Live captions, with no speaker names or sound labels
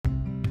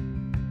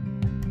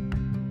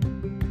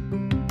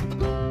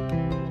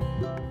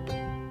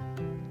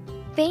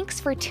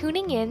Thanks for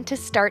tuning in to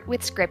Start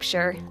with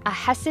Scripture, a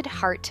Hesed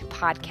Heart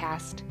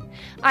podcast.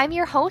 I'm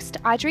your host,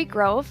 Audrey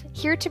Grove,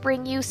 here to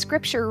bring you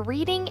scripture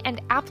reading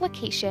and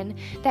application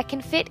that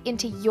can fit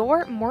into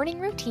your morning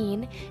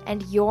routine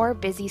and your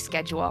busy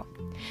schedule.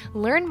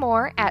 Learn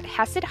more at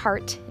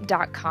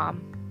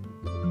HesedHeart.com.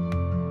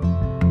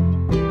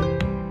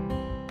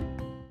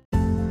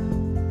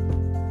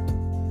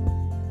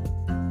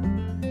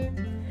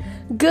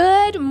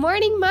 Good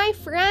morning, my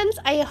friends.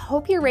 I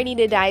hope you're ready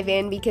to dive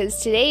in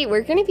because today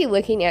we're going to be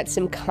looking at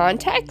some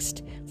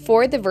context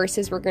for the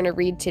verses we're going to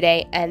read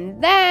today.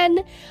 And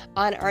then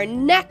on our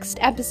next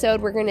episode,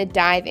 we're going to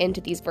dive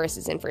into these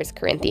verses in 1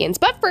 Corinthians.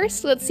 But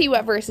first, let's see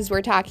what verses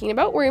we're talking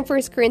about. We're in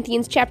 1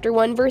 Corinthians chapter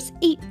 1, verse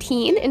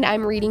 18, and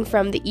I'm reading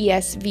from the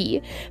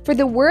ESV. For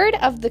the word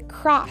of the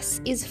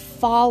cross is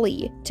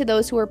folly to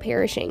those who are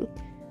perishing,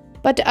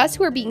 but to us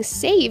who are being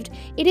saved,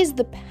 it is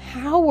the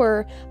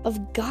power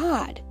of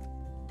God.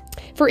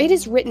 For it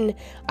is written,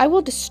 I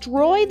will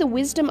destroy the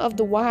wisdom of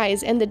the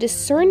wise, and the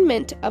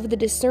discernment of the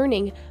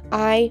discerning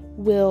I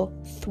will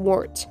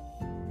thwart.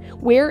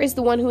 Where is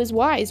the one who is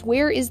wise?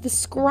 Where is the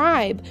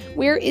scribe?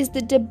 Where is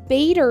the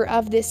debater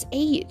of this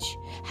age?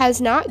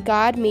 Has not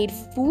God made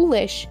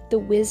foolish the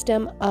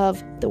wisdom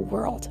of the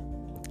world?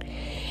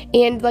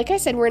 And like I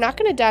said, we're not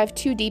going to dive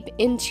too deep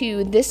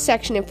into this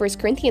section of 1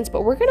 Corinthians,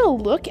 but we're going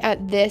to look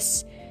at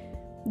this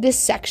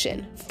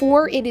section,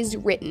 for it is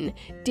written,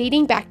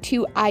 dating back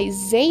to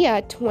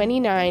Isaiah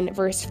 29,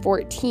 verse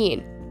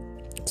 14.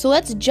 So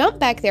let's jump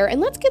back there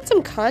and let's get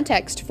some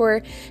context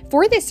for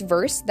this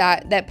verse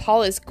that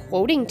Paul is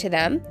quoting to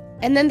them,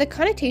 and then the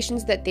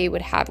connotations that they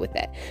would have with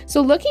it.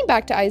 So looking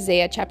back to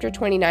Isaiah chapter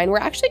 29, we're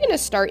actually going to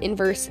start in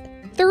verse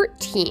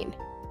 13.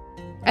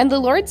 And the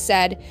Lord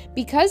said,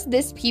 because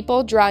this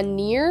people draw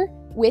near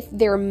with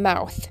their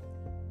mouth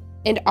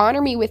and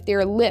honor me with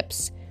their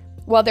lips,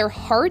 while their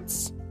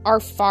hearts are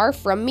far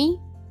from me,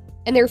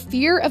 and their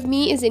fear of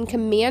me is in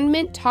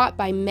commandment taught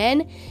by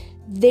men.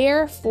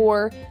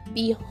 Therefore,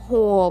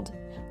 behold,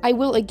 I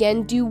will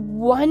again do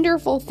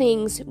wonderful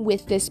things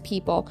with this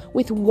people,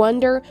 with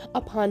wonder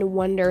upon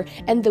wonder,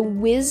 and the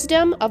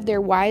wisdom of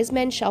their wise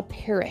men shall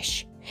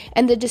perish,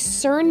 and the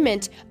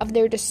discernment of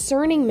their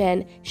discerning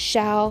men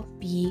shall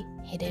be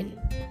hidden.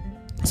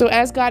 So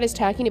as God is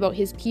talking about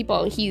his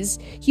people, he's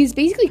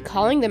basically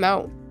calling them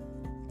out,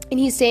 and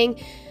he's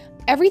saying,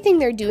 everything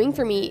they're doing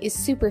for me is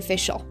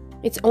superficial.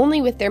 It's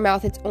only with their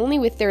mouth. It's only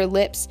with their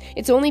lips.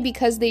 It's only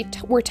because they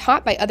were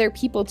taught by other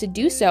people to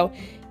do so.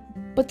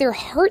 But their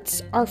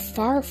hearts are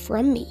far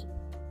from me.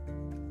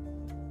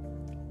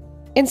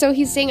 And so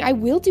he's saying, I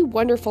will do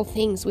wonderful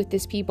things with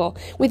this people,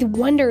 with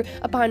wonder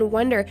upon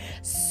wonder.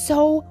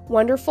 So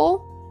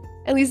wonderful,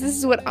 at least this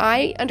is what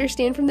I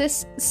understand from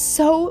this,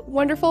 so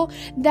wonderful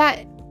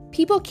that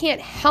people can't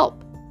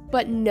help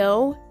but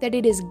know that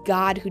it is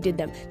God who did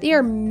them. They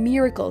are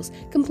miracles,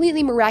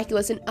 completely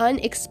miraculous and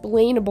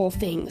unexplainable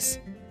things.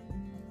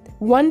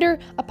 Wonder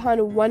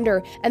upon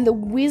wonder, and the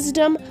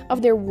wisdom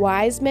of their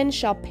wise men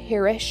shall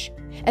perish,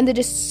 and the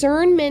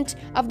discernment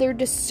of their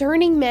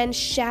discerning men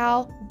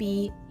shall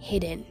be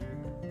hidden.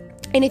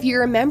 And if you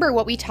remember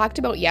what we talked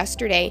about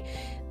yesterday,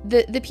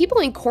 the people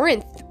in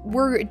Corinth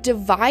were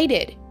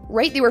divided,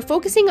 right? They were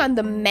focusing on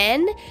the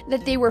men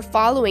that they were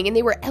following, and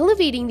they were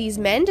elevating these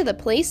men to the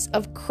place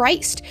of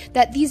Christ,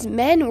 that these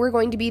men were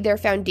going to be their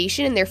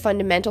foundation and their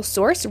fundamental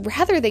source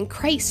rather than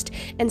Christ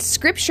and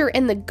Scripture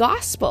and the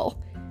gospel.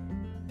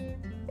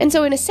 And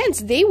so in a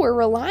sense, they were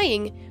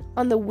relying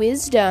on the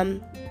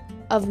wisdom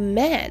of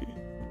men.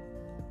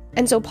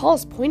 And so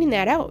Paul's pointing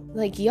that out,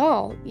 like,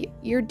 y'all,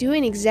 you're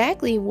doing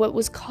exactly what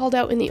was called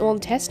out in the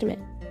Old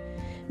Testament.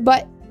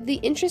 But the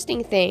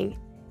interesting thing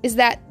is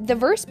that the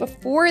verse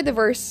before the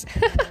verse,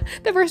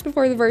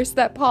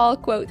 that Paul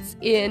quotes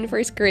in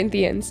 1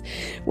 Corinthians,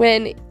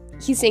 when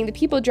he's saying the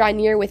people draw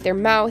near with their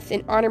mouth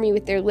and honor me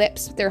with their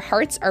lips, their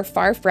hearts are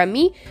far from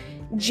me,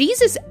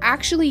 Jesus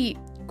actually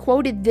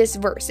quoted this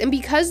verse. And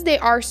because they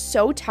are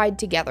so tied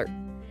together,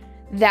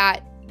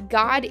 that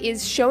God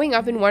is showing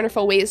up in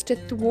wonderful ways to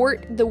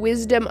thwart the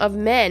wisdom of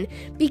men,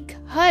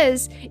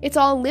 because it's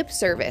all lip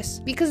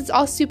service, because it's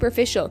all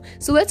superficial.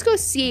 So let's go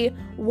see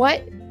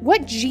what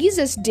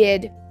Jesus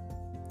did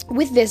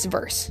with this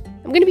verse.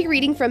 I'm going to be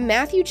reading from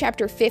Matthew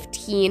chapter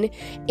 15,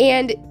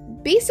 and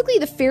basically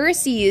the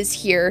Pharisees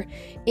here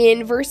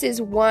in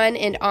verses 1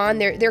 and on,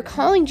 they're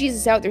calling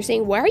Jesus out. They're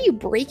saying, why are you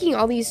breaking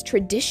all these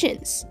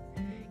traditions?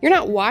 You're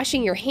not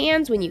washing your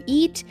hands when you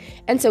eat.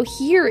 And so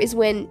here is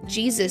when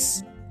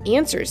Jesus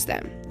answers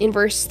them. In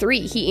verse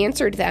 3, he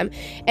answered them,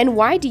 and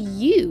why do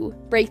you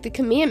break the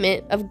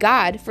commandment of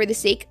God for the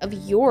sake of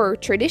your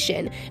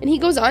tradition? And he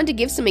goes on to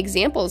give some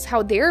examples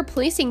how they're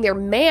placing their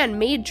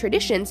man-made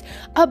traditions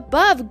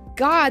above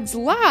God's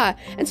law.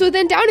 And so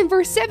then down in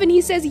verse 7, he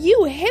says,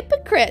 you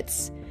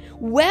hypocrites!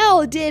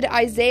 Well did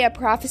Isaiah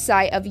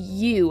prophesy of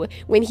you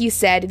when he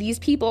said, these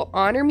people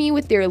honor me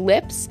with their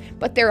lips,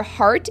 but their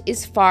heart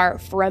is far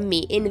from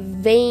me.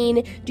 In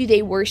vain do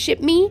they worship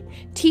me,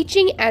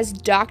 teaching as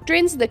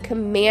doctrines the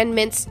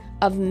commandments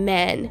of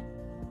men.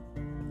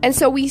 And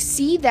so we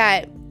see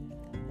that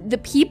the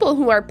people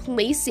who are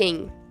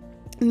placing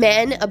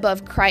men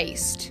above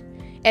Christ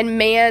and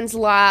man's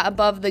law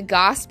above the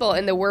gospel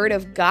and the word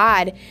of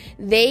God,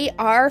 they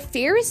are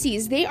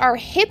Pharisees. They are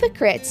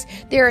hypocrites.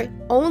 They're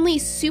only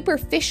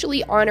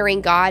superficially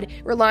honoring God,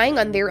 relying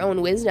on their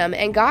own wisdom.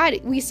 And God,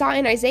 we saw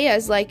in Isaiah,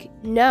 is like,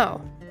 no,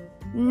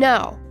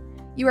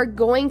 you are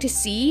going to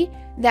see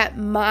that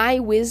my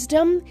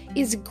wisdom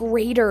is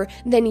greater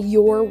than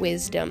your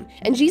wisdom.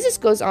 And Jesus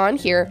goes on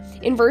here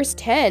in verse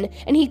 10,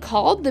 and he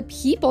called the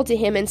people to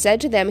him and said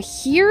to them,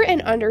 hear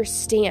and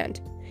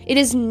understand. It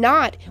is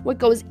not what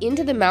goes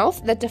into the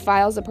mouth that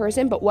defiles a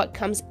person, but what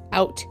comes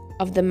out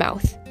of the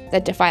mouth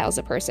that defiles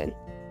a person.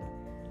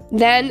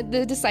 Then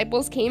the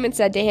disciples came and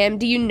said to him,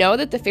 do you know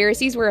that the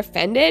Pharisees were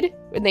offended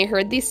when they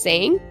heard this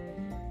saying?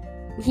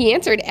 He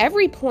answered,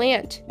 every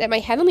plant that my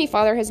heavenly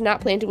Father has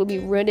not planted will be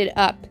rooted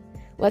up.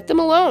 Let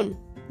them alone.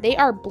 They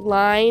are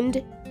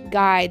blind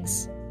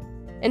guides.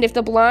 And if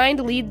the blind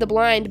lead the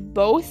blind,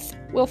 both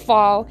will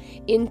fall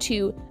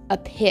into a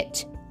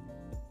pit.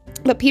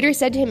 But Peter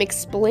said to him,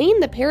 explain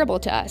the parable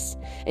to us.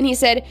 And he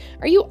said,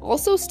 are you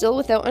also still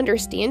without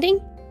understanding?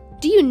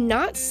 Do you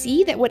not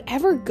see that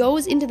whatever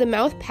goes into the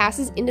mouth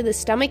passes into the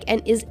stomach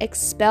and is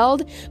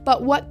expelled?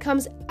 But what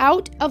comes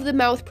out of the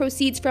mouth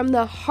proceeds from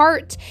the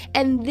heart,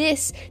 and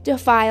this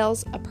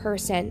defiles a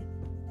person.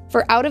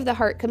 For out of the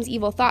heart comes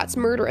evil thoughts,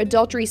 murder,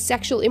 adultery,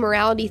 sexual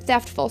immorality,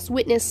 theft, false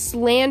witness,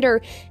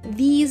 slander.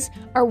 These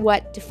are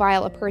what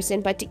defile a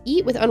person. But to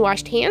eat with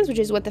unwashed hands, which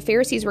is what the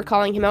Pharisees were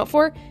calling him out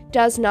for,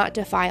 does not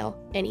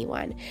defile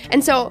anyone.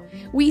 And so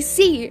we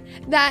see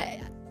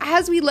that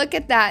as we look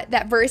at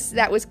that verse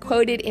that was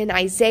quoted in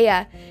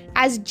Isaiah,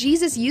 as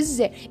Jesus uses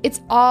it,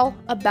 it's all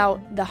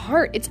about the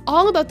heart. It's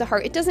all about the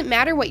heart. It doesn't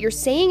matter what you're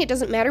saying. It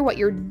doesn't matter what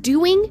you're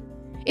doing.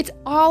 It's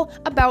all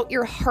about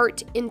your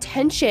heart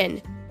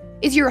intention.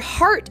 Is your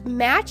heart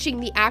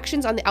matching the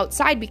actions on the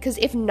outside? Because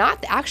if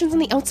not, the actions on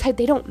the outside,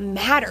 they don't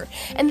matter.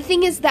 And the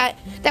thing is that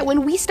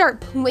when we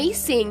start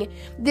placing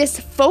this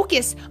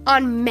focus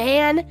on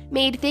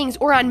man-made things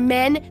or on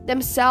men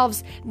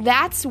themselves,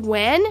 that's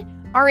when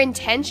our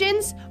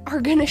intentions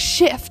are going to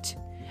shift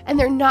and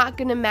they're not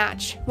going to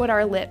match what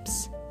our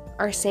lips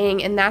are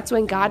saying. And that's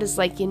when God is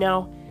like, I'm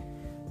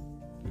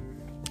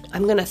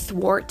going to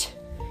thwart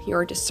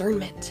your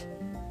discernment.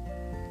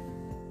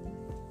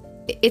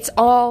 It's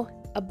all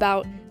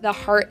about the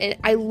heart. And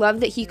I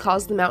love that he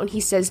calls them out and he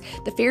says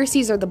the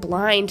Pharisees are the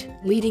blind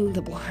leading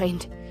the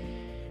blind,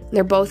 and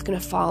they're both going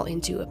to fall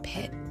into a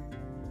pit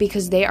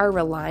because they are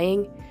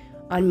relying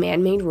on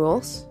man-made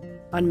rules,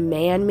 on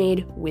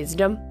man-made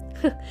wisdom,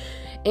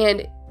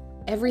 and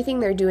everything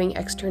they're doing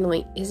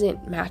externally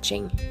isn't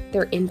matching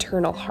their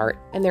internal heart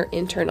and their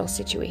internal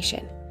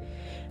situation.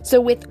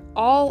 So with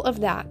all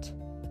of that,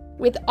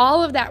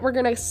 we're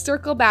going to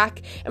circle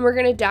back and we're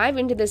going to dive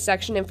into this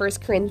section in 1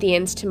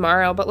 Corinthians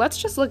tomorrow. But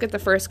let's just look at the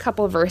first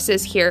couple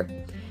verses here.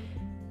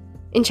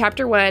 In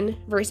chapter 1,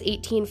 verse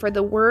 18, for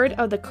the word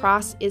of the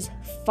cross is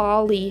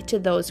folly to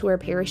those who are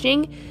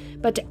perishing,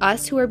 but to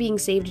us who are being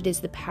saved, it is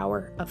the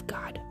power of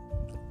God.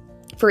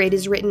 For it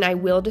is written, I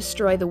will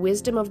destroy the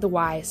wisdom of the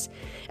wise,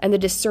 and the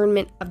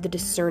discernment of the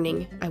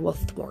discerning I will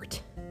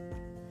thwart.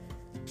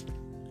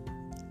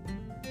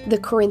 The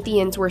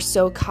Corinthians were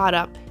so caught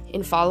up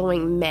in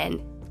following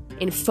men,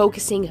 in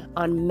focusing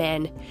on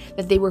men,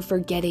 that they were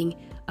forgetting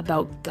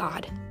about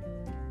God.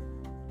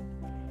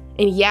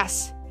 And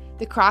yes,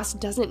 the cross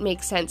doesn't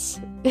make sense.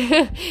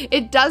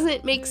 It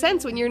doesn't make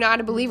sense when you're not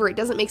a believer. It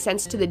doesn't make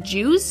sense to the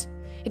Jews.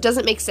 It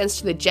doesn't make sense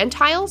to the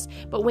Gentiles.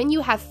 But when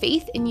you have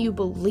faith and you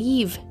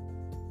believe,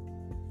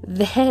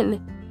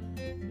 then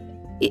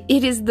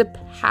it is the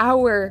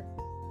power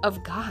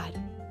of God.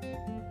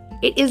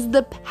 It is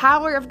the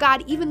power of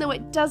God, even though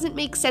it doesn't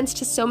make sense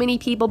to so many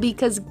people,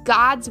 because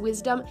God's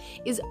wisdom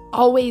is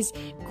always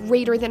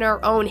greater than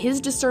our own.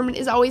 His discernment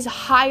is always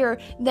higher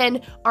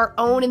than our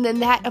own and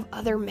than that of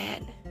other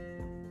men.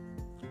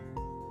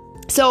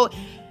 So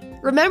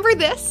remember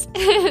this,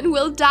 and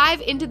we'll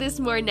dive into this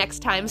more next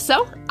time.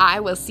 So I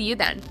will see you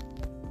then.